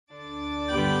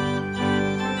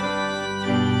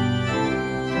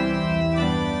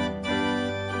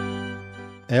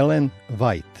Elen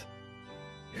Vajt.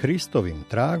 Hristovim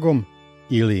tragom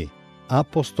ili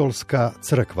apostolska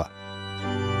crkva.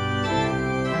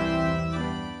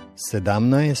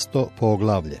 17.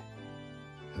 poglavlje.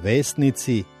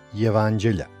 Vesnici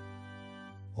evandjelja.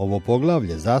 Ovo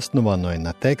poglavlje zasnovano je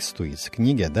na tekstu iz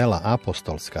knjige Dela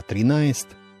apostolska 13,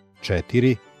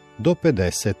 4 do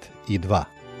 52.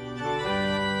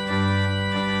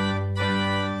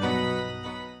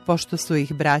 Pošto su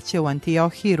ih braća u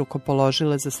Antiohiji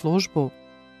rukopoložile za službu,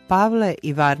 Pavle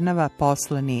i Varnava,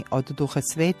 poslani od Duha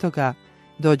Svetoga,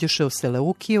 dođoše u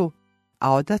Seleukiju,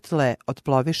 a odatle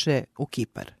otploviše u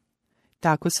Kipar.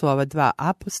 Tako su ova dva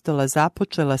apostola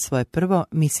započela svoje prvo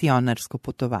misionarsko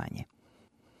putovanje.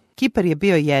 Kipar je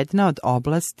bio jedna od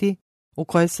oblasti u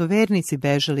kojoj su vernici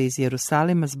bežali iz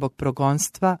Jerusalima zbog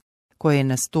progonstva koje je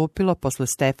nastupilo posle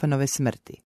Stefanove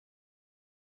smrti.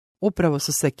 Upravo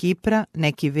su sa Kipra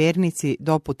neki vernici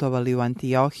doputovali u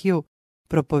Antiohiju,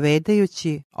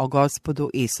 propovedajući o Gospodu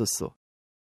Isusu.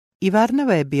 I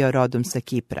Varnava je bio rodom sa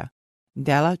Kipra,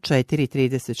 Dela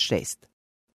 4.36.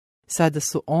 Sada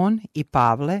su on i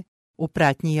Pavle, u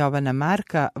pratnji Jovana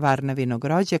Marka, Varnavinog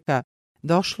rođaka,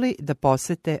 došli da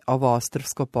posete ovo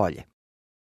ostrvsko polje.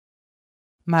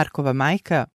 Markova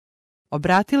majka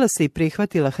obratila se i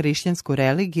prihvatila hrišćansku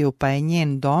religiju, pa je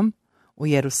njen dom u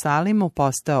Jerusalimu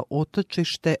postao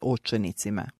utočište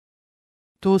učenicima.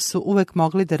 Tu su uvek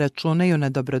mogli da računaju na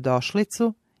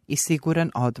dobrodošlicu i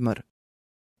siguran odmor.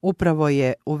 Upravo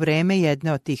je u vreme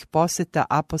jedne od tih poseta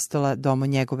apostola domu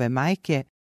njegove majke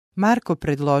Marko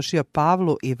predložio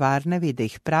Pavlu i Varnavi da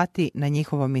ih prati na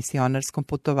njihovom misionarskom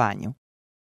putovanju.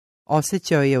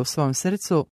 Osjećao je u svom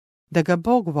srcu da ga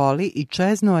Bog voli i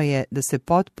čeznuo je da se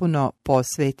potpuno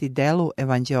posveti delu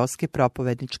evandjelske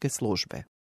propovedničke službe.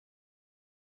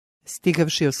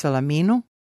 Stigavši u Salaminu,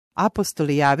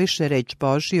 apostoli javiše reč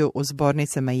Božiju u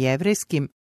zbornicama jevrejskim,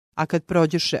 a kad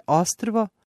prođuše ostrvo,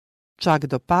 čak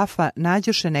do Pafa,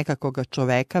 nađuše nekakvoga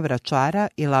čoveka, vračara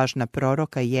i lažna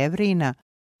proroka Jevrejina,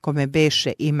 kome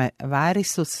beše ime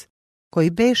Varisus, koji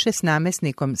beše s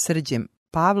namesnikom Srđem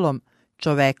Pavlom,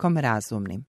 čovekom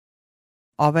razumnim.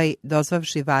 Ovaj,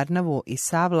 dozvavši Varnavu i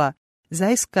Savla,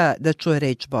 zaiska da čuje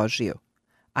reč Božiju,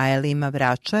 a Elima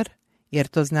vračar, jer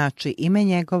to znači ime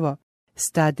njegovo,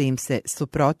 stade im se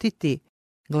suprotiti,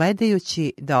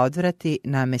 gledajući da odvrati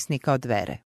namesnika od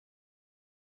vere.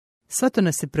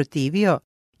 Sotona se protivio,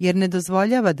 jer ne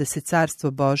dozvoljava da se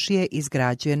carstvo Božije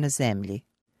izgrađuje na zemlji.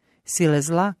 Sile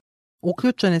zla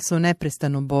uključene su u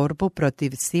neprestanu borbu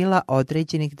protiv sila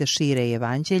određenih da šire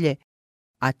evanđelje,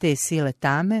 a te sile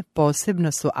tame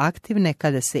posebno su aktivne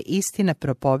kada se istina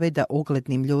propoveda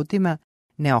uglednim ljudima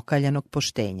neokaljanog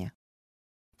poštenja.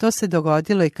 To se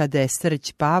dogodilo i kada je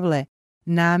Srđ Pavle,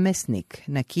 namesnik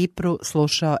na Kipru,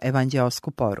 slušao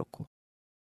evanđelsku poruku.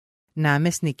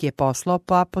 Namesnik je poslao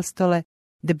po apostole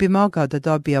da bi mogao da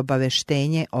dobije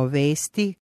obaveštenje o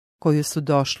vesti koju su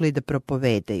došli da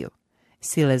propovedaju.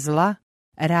 Sile zla,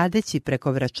 radeći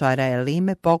preko vračara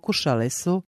Elime, pokušale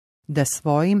su da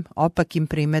svojim opakim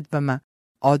primedbama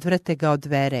odvrate ga od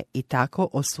vere i tako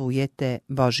osujete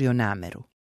Božju nameru.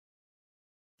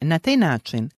 Na taj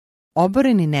način,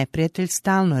 oboreni neprijatelj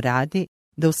stalno radi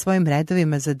da u svojim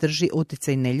redovima zadrži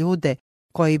uticajne ljude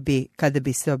koji bi, kada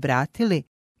bi se obratili,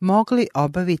 mogli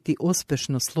obaviti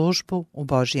uspešnu službu u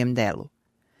Božjem delu.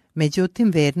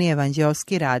 Međutim, verni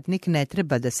evanđelski radnik ne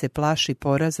treba da se plaši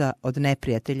poraza od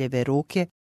neprijateljeve ruke,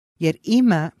 jer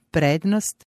ima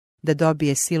prednost da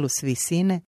dobije silu s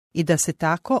visine i da se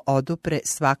tako odupre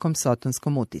svakom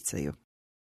sotonskom uticaju.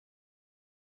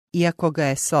 Iako ga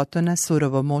je Sotona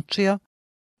surovo mučio,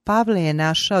 Pavle je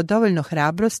našao dovoljno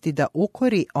hrabrosti da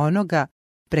ukori onoga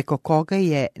preko koga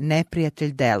je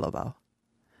neprijatelj delovao.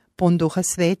 Pun Duha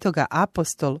Svetoga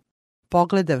apostol,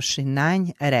 pogledavši na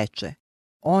nj, reče: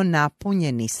 "O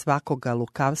napunjeni svakoga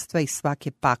lukavstva i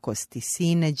svake pakosti,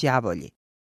 sine đavolji,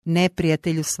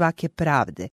 neprijatelju svake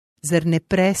pravde, zar ne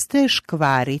prestaješ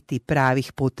kvariti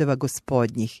pravih puteva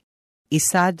Gospodnjih? I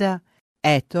sada,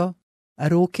 eto,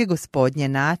 ruke Gospodnje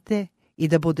na te i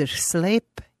da budeš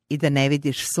slep i da ne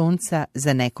vidiš sunca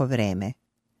za neko vreme."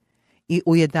 I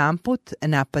ujedanput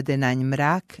napade na nj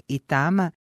mrak i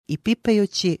tama i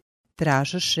pipajući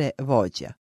tražaše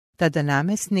vođa. Tada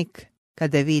namesnik,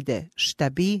 kada vide šta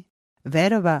bi,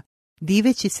 verova,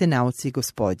 diveći se nauci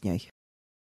Gospodnjoj.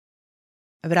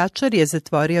 Vračar je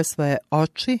zatvorio svoje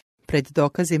oči pred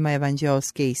dokazima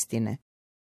evanđelske istine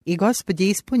i Gospod je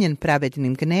ispunjen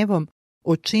pravednim gnevom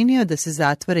učinio da se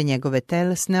zatvore njegove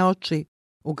telesne oči,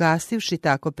 ugasivši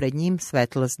tako pred njim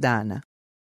svetlost dana.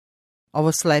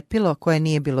 Ovo slepilo, koje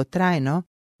nije bilo trajno,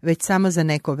 već samo za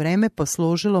neko vreme,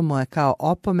 poslužilo mu je kao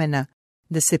opomena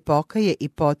da se pokaje i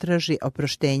potraži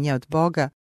oproštenje od Boga,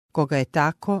 koga je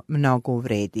tako mnogo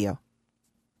uvredio.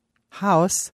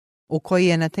 Haos u koji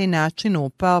je na taj način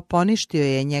upao poništio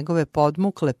je njegove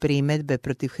podmukle primedbe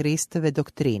protiv Hristove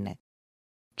doktrine.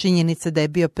 Činjenica da je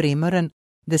bio primoran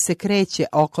da se kreće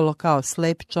okolo kao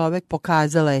slep čovek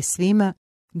pokazala je svima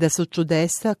da su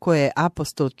čudesa koje je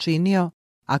apostol činio,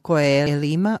 a koje je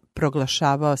Elima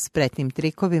proglašavao spretnim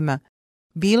trikovima,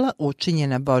 bila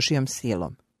učinjena Božjom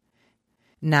silom.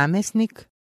 Namesnik,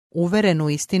 uveren u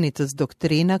istinitost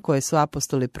doktrina koje su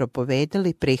apostoli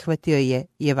propovedali, prihvatio je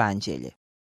evandjelje.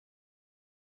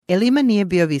 Elima nije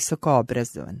bio visoko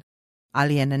obrazovan,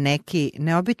 ali je na neki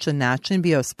neobičan način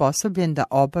bio osposobljen da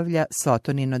obavlja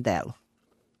sotonino delo.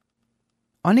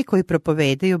 Oni koji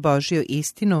propovedaju Božju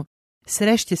istinu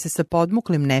srešće se sa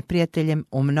podmuklim neprijateljem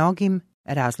u mnogim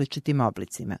različitim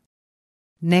oblicima.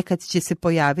 Nekad će se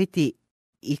pojaviti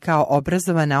i kao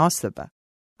obrazovana osoba,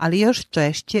 ali još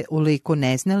češće u liku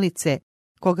neznalice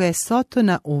koga je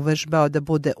Sotona uvežbao da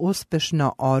bude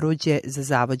uspešno oruđe za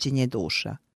zavođenje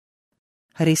duša.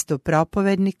 Hristov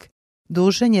propovednik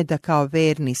dužan je da kao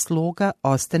verni sluga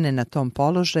ostane na tom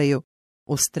položaju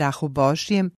u strahu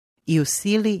Božjem i u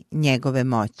sili njegove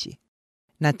moći.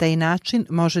 Na taj način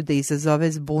može da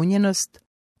izazove zbunjenost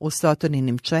u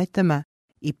Sotoninim četama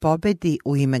i pobedi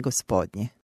u ime Gospodnje.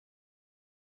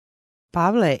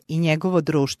 Pavle i njegovo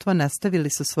društvo nastavili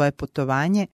su svoje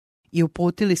putovanje i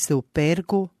uputili se u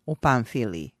Pergu u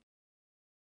Pamfiliji.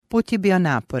 Put je bio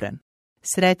naporan.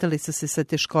 Sretali su se sa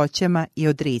teškoćama i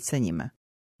odricanjima.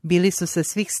 Bili su sa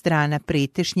svih strana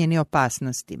pritešnjeni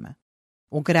opasnostima.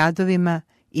 U gradovima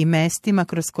i mestima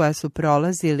kroz koja su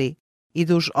prolazili i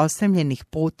duž osamljenih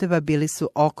puteva bili su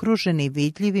okruženi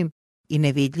vidljivim i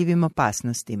nevidljivim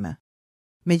opasnostima.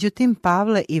 Međutim,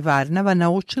 Pavle i Varnava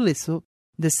naučili su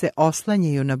da se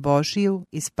oslanjaju na Božiju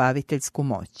i spaviteljsku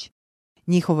moć.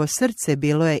 Njihovo srce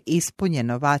bilo je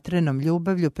ispunjeno vatrenom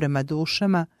ljubavlju prema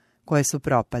dušama koje su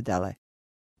propadale.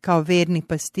 Kao verni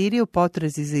pastiri u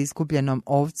potrazi za izgubljenom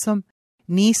ovcom,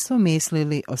 nisu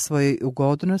mislili o svojoj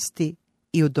ugodnosti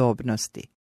i udobnosti.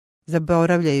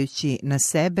 Zaboravljajući na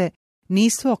sebe,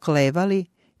 nisu oklevali,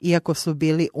 iako su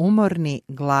bili umorni,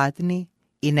 gladni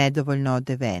i nedovoljno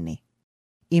odeveni.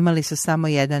 Imali su samo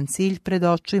jedan cilj pred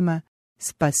očima,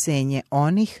 spasenje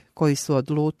onih koji su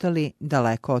odlutali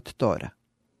daleko od Tora.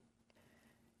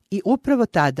 I upravo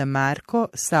tada Marko,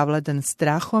 savladan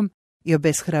strahom i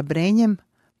obeshrabrenjem,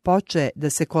 poče da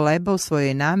se koleba u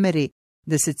svojoj nameri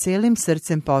da se celim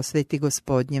srcem posveti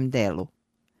Gospodnjem delu.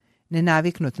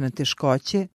 Nenaviknut na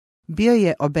teškoće, bio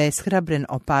je obeshrabren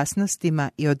opasnostima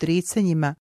i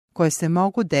odricanjima koje se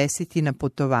mogu desiti na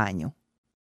putovanju.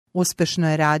 Uspešno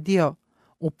je radio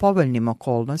u povoljnim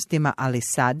okolnostima, ali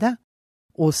sada,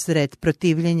 usred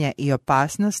protivljenja i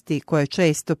opasnosti koje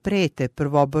često prete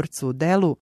prvoborcu u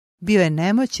delu, bio je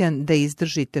nemoćan da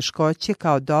izdrži teškoće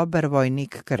kao dobar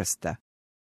vojnik krsta.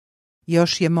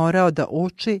 Još je morao da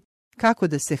uči kako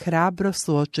da se hrabro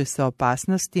suoči sa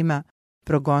opasnostima,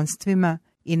 progonstvima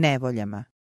i nevoljama.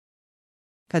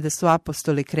 Kada su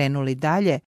apostoli krenuli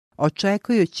dalje,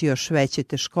 očekujući još veće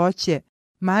teškoće,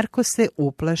 Marko se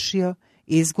uplašio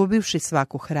i izgubivši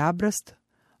svaku hrabrost,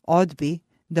 odbi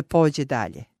da pođe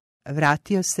dalje.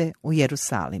 Vratio se u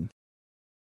Jerusalim.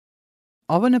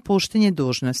 Ovo napuštanje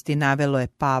dužnosti navelo je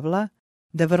Pavla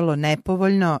da vrlo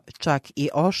nepovoljno, čak i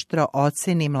oštro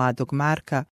oceni mladog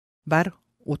Marka, bar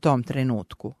u tom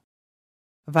trenutku.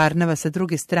 Varnava sa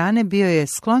druge strane bio je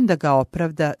sklon da ga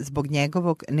opravda zbog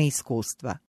njegovog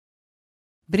neiskustva.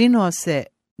 Brinuo se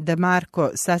da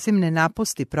Marko sasvim ne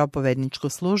napusti propovedničku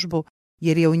službu,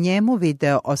 jer je u njemu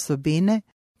video osobine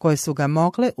koje su ga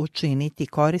mogle učiniti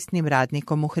korisnim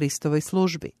radnikom u Hristovoj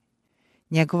službi.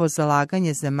 Njegovo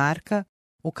zalaganje za Marka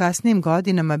u kasnijim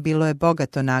godinama bilo je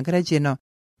bogato nagrađeno,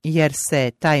 jer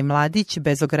se taj mladić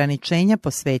bez ograničenja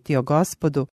posvetio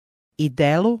Gospodu i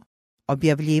delu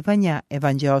objavljivanja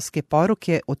evanđelske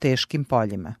poruke u teškim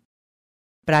poljima.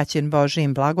 Praćen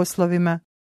Božijim blagoslovima,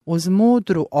 uz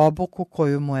mudru obuku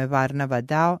koju mu je Varnava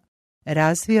dao,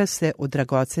 razvio se u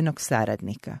dragocenog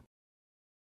saradnika.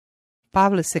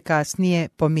 Pavle se kasnije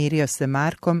pomirio sa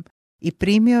Markom i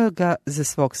primio ga za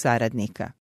svog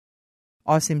saradnika.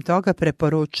 Osim toga,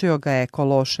 preporučio ga je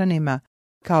Kološanima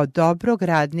kao dobrog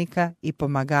radnika i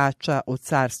pomagača u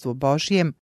carstvu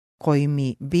Božjem, koji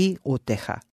mi bi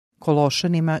uteha.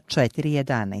 Kološanima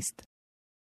 4.11.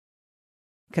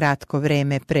 Kratko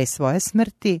vreme pre svoje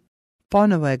smrti,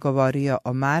 ponovo je govorio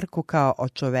o Marku kao o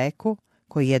čoveku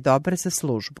koji je dobar za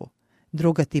službu.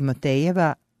 2.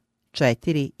 Timotejeva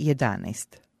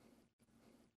 4.11.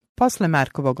 Posle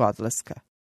Markovog odlaska,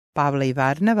 Pavle i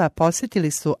Varnava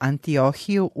posjetili su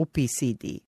Antiohiju u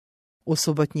Pisidiji. U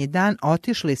subotnji dan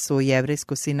otišli su u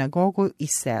jevrejsku sinagogu i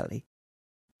seli.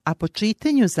 A po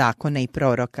čitanju zakona i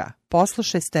proroka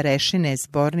posluše starešine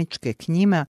zborničke k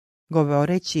njima,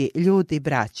 govoreći: ljudi,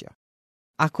 braćo,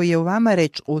 ako je u vama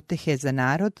reč utehe za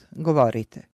narod,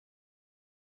 govorite.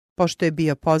 Pošto je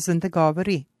bio pozvan da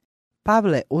govori,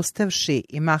 Pavle, ustavši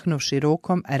i mahnuvši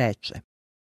rukom, reče: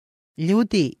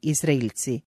 ljudi,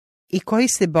 Izraeljci, i koji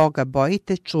se Boga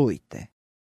bojite, čujte.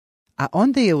 A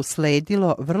onda je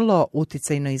usledilo vrlo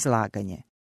uticajno izlaganje.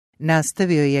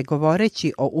 Nastavio je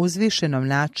govoreći o uzvišenom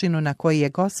načinu na koji je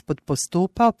Gospod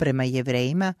postupao prema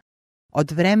Jevrejima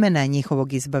od vremena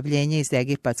njihovog izbavljenja iz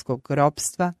egipatskog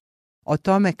ropstva, o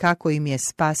tome kako im je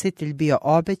spasitelj bio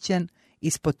obećan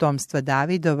iz potomstva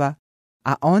Davidova,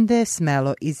 a onda je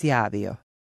smelo izjavio: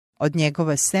 od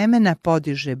njegova semena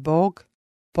podiže Bog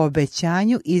po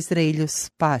obećanju Izraelju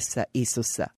spasa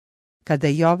Isusa, kada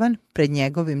Jovan pred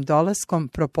njegovim dolaskom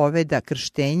propoveda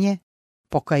krštenje,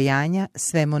 pokajanja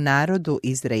svemu narodu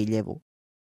Izraeljevu.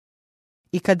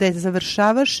 I kada je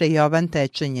završavaše Jovan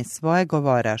tečenje svoje,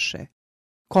 govoraše: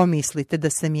 ko mislite da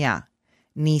sam ja?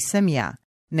 Nisam ja,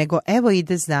 nego evo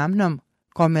ide za mnom,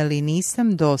 kome li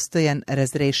nisam dostojan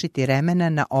razrešiti remena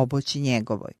na obući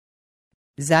njegovoj.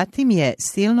 Zatim je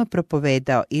silno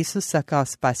propovedao Isusa kao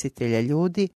spasitelja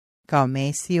ljudi, kao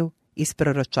Mesiju iz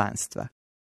proročanstva.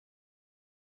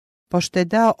 Pošto je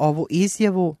dao ovu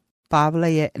izjavu,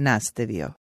 Pavle je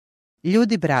nastavio: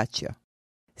 ljudi, braćo,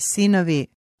 sinovi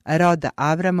roda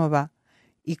Avramova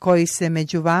i koji se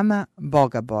među vama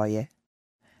Boga boje,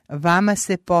 vama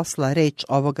se posla reč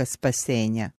ovoga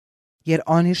spasenja, jer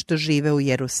oni što žive u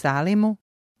Jerusalimu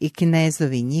i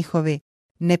knezovi njihovi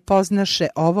ne poznaše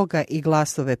ovoga i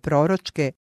glasove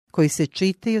proročke koji se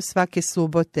čitaju svake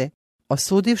subote,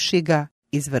 osudivši ga,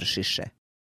 izvršiše.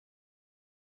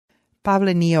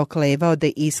 Pavle nije oklevao da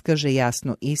iskaže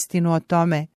jasnu istinu o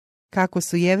tome kako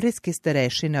su jevrejske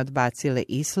starešine odbacile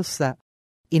Isusa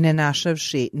i ne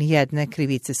našavši nijedne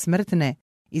krivice smrtne,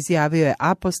 izjavio je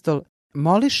apostol,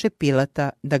 moliše Pilata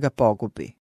da ga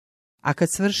pogubi. A kad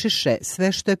svršiše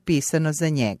sve što je pisano za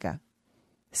njega,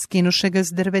 skinuše ga s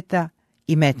drveta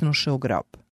i metnuše u grob.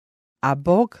 A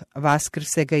Bog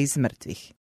vaskrse ga iz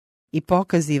mrtvih. I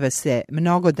pokaziva se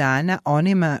mnogo dana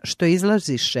onima što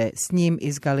izlaziše s njim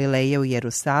iz Galileje u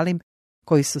Jerusalim,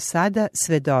 koji su sada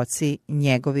svedoci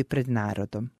njegovi pred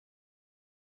narodom.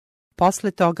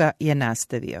 Posle toga je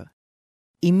nastavio: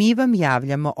 i mi vam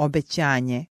javljamo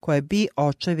obećanje koje bi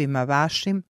očevima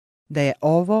vašim, da je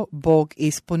ovo Bog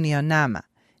ispunio nama,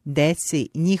 deci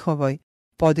njihovoj,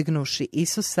 podignuši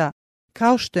Isusa,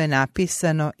 kao što je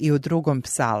napisano i u 2.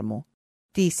 psalmu: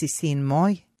 ti si sin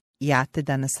moj, ja te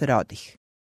danas rodih.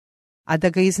 A da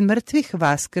ga iz mrtvih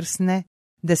vaskrsne,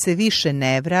 da se više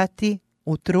ne vrati,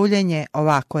 u truljenje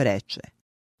ovako reče: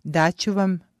 daću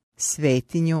vam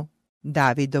svetinju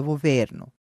Davidovu vernu.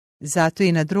 Zato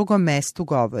i na 2. mestu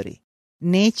govori: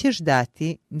 nećeš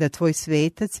dati da tvoj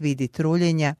svetac vidi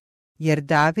truljenja, jer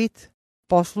David,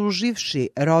 posluživši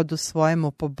rodu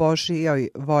svojemu po Božijoj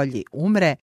volji,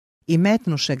 umre i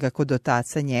metnuše ga kod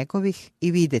otaca njegovih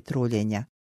i vide truljenja,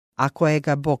 a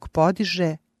kojega Bog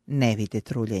podiže, ne vide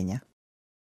truljenja.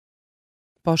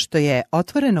 Pošto je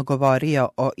otvoreno govorio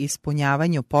o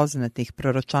ispunjavanju poznatih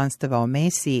proročanstava o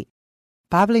Mesiji,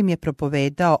 Pavle im je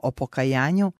propovedao o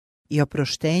pokajanju i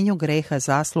oproštenju greha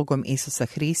zaslugom Isusa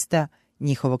Hrista,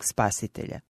 njihovog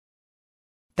spasitelja.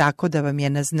 Tako da vam je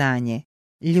na znanje,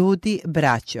 ljudi,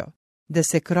 braćo, da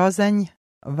se krozanj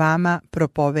vama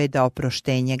propoveda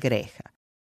oproštenje greha.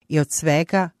 I od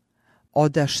svega,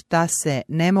 oda šta se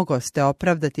ne mogoste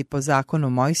opravdati po zakonu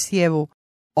Mojsijevu,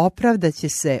 opravdaće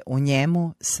se u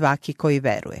njemu svaki koji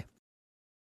veruje.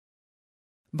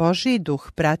 Božji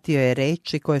duh pratio je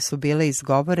reči koje su bile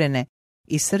izgovorene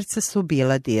i srca su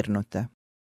bila dirnuta.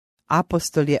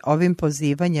 Apostol je ovim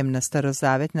pozivanjem na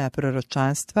starozavetna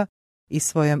proročanstva i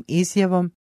svojom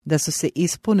izjavom da su se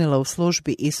ispunila u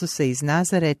službi Isusa iz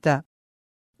Nazareta,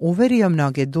 uverio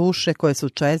mnoge duše koje su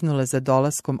čeznule za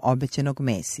dolaskom obećanog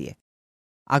Mesije.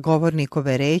 A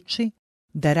govornikove reči,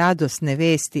 da radosne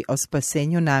vesti o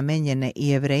spasenju namenjene i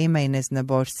Jevrejima i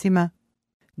neznabošcima,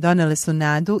 donele su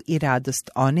nadu i radost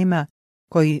onima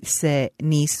koji se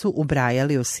nisu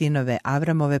ubrajali u sinove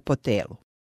Avramove po telu.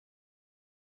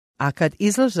 A kad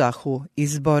izlažahu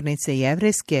iz zbornice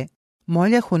jevrejske,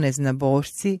 moljahu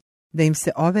neznabošci da im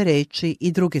se ove reči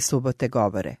i druge subote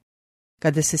govore.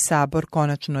 Kada se sabor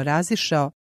konačno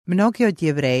razišao, mnogi od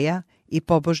Jevreja i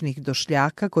pobožnih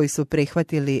došljaka koji su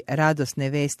prihvatili radosne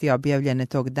vesti objavljene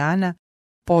tog dana,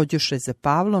 pođuše za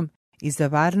Pavlom i za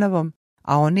Varnavom,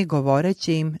 a oni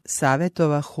govoreći im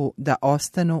savjetovahu da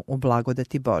ostanu u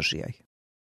blagodati Božjoj.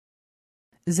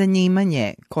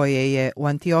 Zanimanje koje je u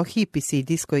Antiohiji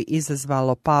Pisidijskoj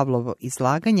izazvalo Pavlovo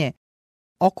izlaganje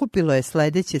okupilo je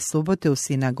sljedeće subote u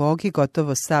sinagogi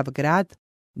gotovo sav grad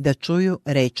da čuju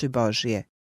reči Božje.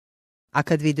 A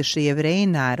kad vidiše Jevreji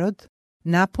narod,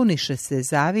 napuniše se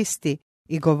zavisti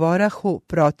i govorahu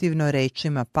protivno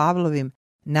rečima Pavlovim,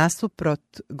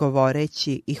 nasuprot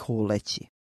govoreći i huleći.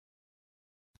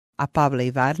 A Pavle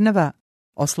i Varnava,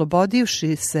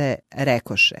 oslobodivši se,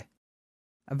 rekoše: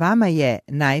 Vama je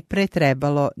najpre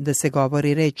trebalo da se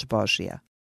govori reč Božja,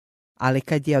 ali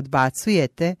kad je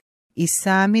odbacujete i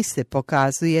sami se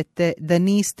pokazujete da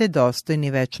niste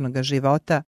dostojni večnog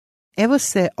života, evo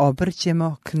se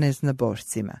obrćemo k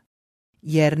neznabošcima.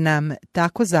 Jer nam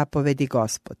tako zapovedi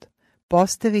Gospod: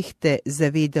 postavih te za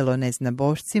videlo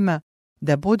neznabošcima,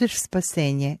 da budeš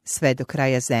spasenje sve do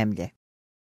kraja zemlje.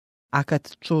 A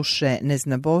kad čuše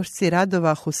neznabošci,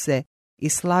 radovahu se i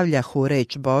slavljahu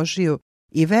reč Božiju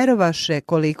i verovaše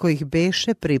koliko ih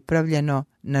beše pripravljeno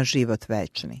na život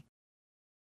večni.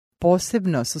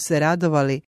 Posebno su se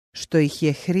radovali što ih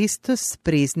je Hristos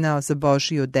priznao za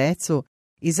Božju decu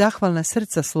i zahvalna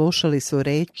srca slušali su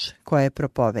reč koja je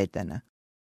propovedana.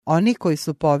 Oni koji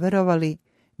su poverovali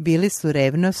bili su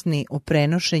revnosni u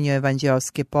prenošenju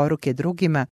evanđelske poruke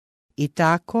drugima i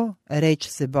tako reč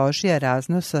se Božja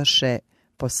raznosaše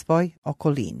po svoj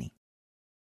okolini.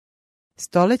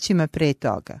 Stolećima pre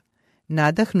toga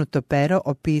nadahnuto pero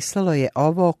opisalo je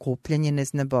ovo okupljanje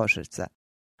neznabožaca,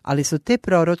 ali su te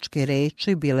proročke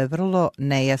reči bile vrlo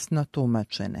nejasno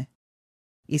tumačene.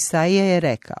 Isaija je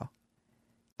rekao: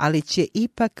 ali će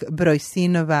ipak broj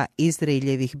sinova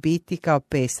Izraeljevih biti kao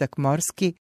pesak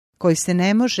morski, koji se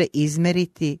ne može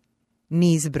izmeriti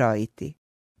ni izbrojiti.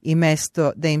 I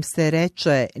mesto da im se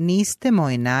reče niste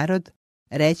moj narod,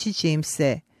 reći će im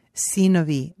se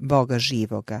sinovi Boga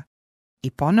živoga.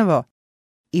 I ponovo,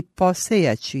 i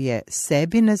posejaću je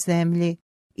sebi na zemlji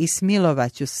i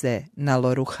smilovaću se na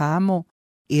Loruhamu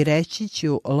i reći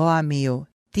ću Loamiju,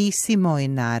 ti si moj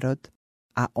narod,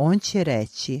 a on će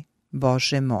reći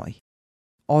Bože moj.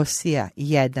 Osija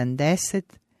 1.10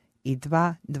 i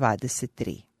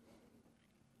 2.23.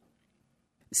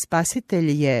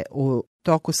 Spasitelj je u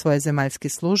toku svoje zemaljske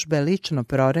službe lično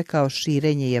prorekao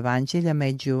širenje evandjelja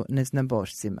među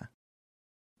neznabošcima.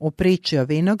 U priči o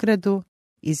vinogradu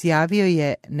izjavio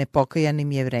je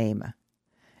nepokajanim Jevrejima: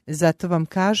 zato vam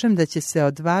kažem da će se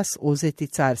od vas uzeti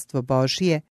carstvo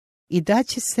Božije i da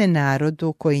će se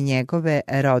narodu koji njegove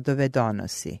rodove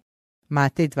donosi.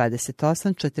 Matej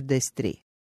 28.43.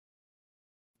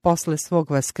 Posle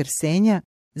svog vaskrsenja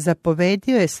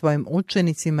zapovedio je svojim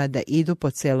učenicima da idu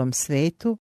po celom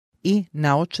svetu i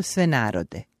nauče sve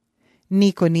narode.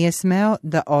 Niko nije smeo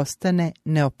da ostane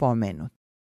neopomenut.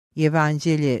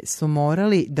 Evandjelje su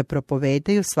morali da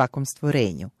propovedaju svakom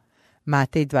stvorenju.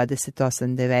 Matej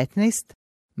 28.19,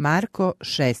 Marko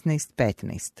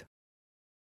 16.15.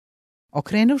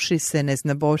 Okrenuvši se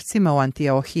neznabošcima u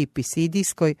Antiohiji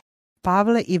Pisidijskoj,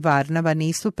 Pavle i Varnava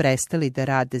nisu prestali da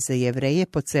rade za Jevreje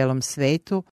po celom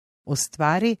svetu, u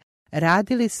stvari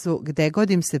radili su gde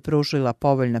god im se pružila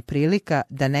povoljna prilika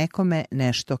da nekome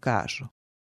nešto kažu.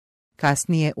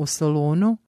 Kasnije u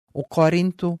Solunu, u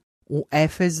Korintu, u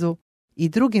Efezu i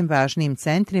drugim važnijim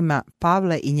centrima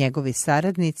Pavle i njegovi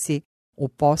saradnici u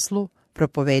poslu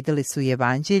propovedali su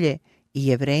Evandjelje i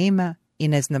Jevrejima i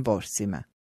neznabošcima.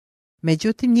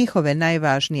 Međutim, njihove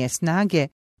najvažnije snage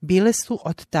bile su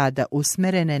od tada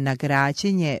usmerene na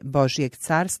građenje Božjeg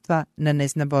carstva na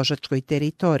neznabožačkoj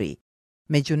teritoriji,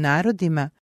 među narodima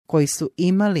koji su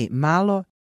imali malo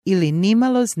ili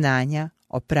nimalo znanja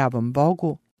o pravom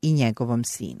Bogu i njegovom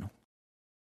sinu.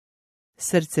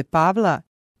 Srce Pavla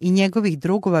i njegovih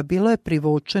drugova bilo je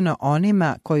privučeno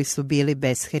onima koji su bili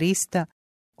bez Hrista,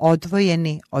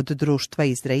 odvojeni od društva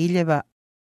Izraeljeva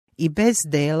i bez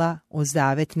dela u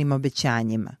zavetnim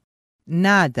obećanjima,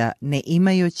 nada ne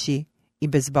imajući i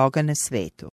bez Boga na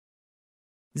svetu.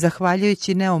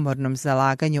 Zahvaljujući neumornom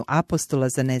zalaganju apostola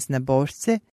za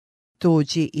neznabošce,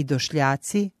 tuđi i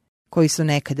došljaci, koji su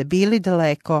nekada bili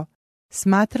daleko,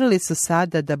 smatrali su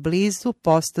sada da blizu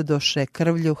postadoše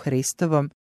krvlju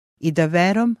Hristovom i da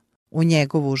verom u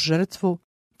njegovu žrtvu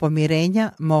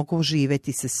pomirenja mogu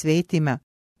živeti sa svetima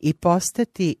i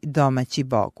postati domaći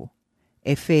Bogu.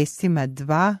 Efesima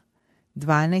 2,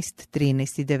 12,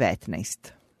 13 i 19.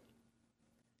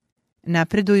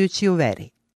 Napredujući u veri,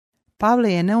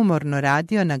 Pavle je neumorno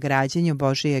radio na građenju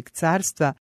Božijeg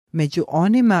carstva među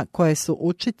onima koje su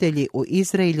učitelji u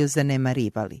Izraelju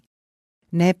zanemarivali.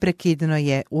 Neprekidno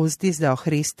je uzdizao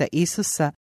Hrista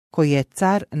Isusa, koji je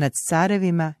car nad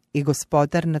carevima i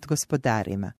gospodar nad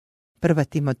gospodarima. 1.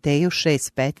 Timoteju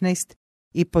 6.15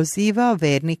 i pozivao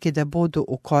vernike da budu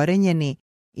ukorenjeni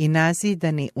i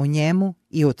nazidani u njemu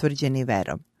i utvrđeni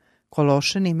verom.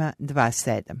 Kološanima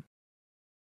 2.7.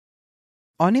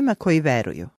 Onima koji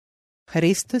veruju,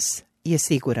 Hristos je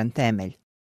siguran temelj.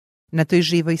 Na toj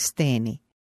živoj steni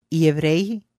i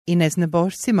Jevreji i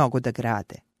neznabošci mogu da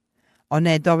grade.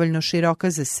 Ona je dovoljno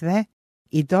široka za sve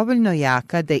i dovoljno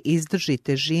jaka da izdrži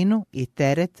težinu i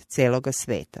teret celoga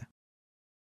sveta.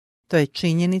 To je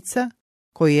činjenica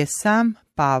koju je sam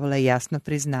Pavle jasno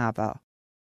priznavao.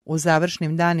 U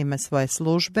završnim danima svoje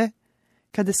službe,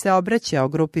 kada se obraćao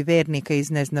grupi vernika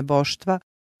iz neznaboštva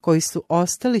koji su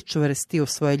ostali čvrsti u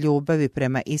svojoj ljubavi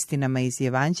prema istinama iz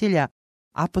Evandjelja,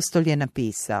 apostol je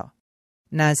napisao: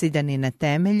 nazidani na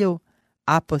temelju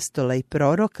apostola i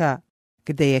proroka,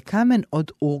 gde je kamen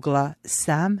od ugla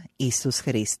sam Isus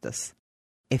Hristos.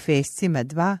 Efescima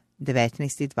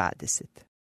 2:19 i 20.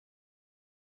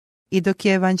 I dok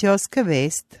je evandjelska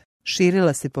vest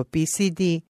širila se po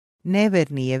Pisidiji,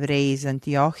 neverni Jevreji iz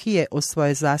Antiohije u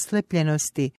svojoj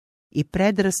zaslepljenosti i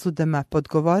predrasudama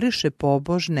podgovoriše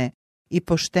pobožne i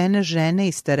poštene žene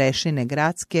i starešine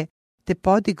gradske, te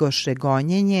podigoše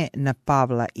gonjenje na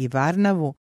Pavla i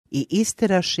Varnavu i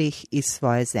isteraše ih iz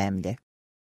svoje zemlje.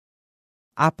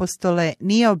 Apostole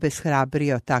nije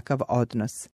obeshrabrio takav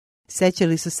odnos.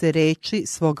 Sećali su se reči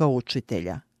svoga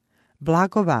učitelja: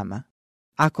 blago vama,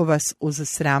 ako vas uz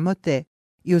sramote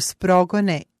i uz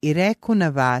progone i reku na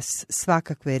vas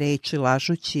svakakve reči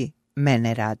lažući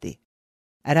mene radi.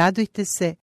 Radujte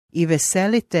se i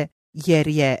veselite, jer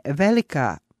je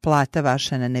velika plata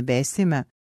vaša na nebesima,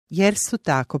 jer su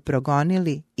tako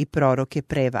progonili i proroke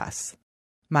pre vas.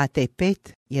 Matej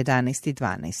 5:11 i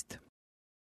 12.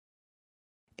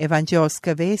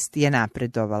 Evandjelska vest je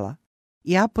napredovala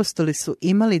i apostoli su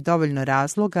imali dovoljno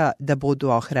razloga da budu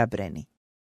ohrabreni.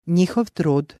 Njihov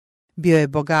trud bio je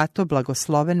bogato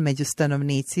blagosloven među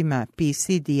stanovnicima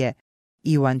Pisidije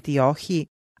i u Antiohiji,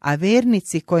 a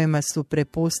vernici kojima su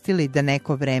prepustili da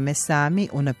neko vreme sami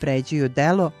unapređuju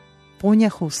delo,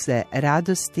 punjahu se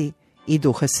radosti i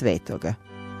Duha Svetoga.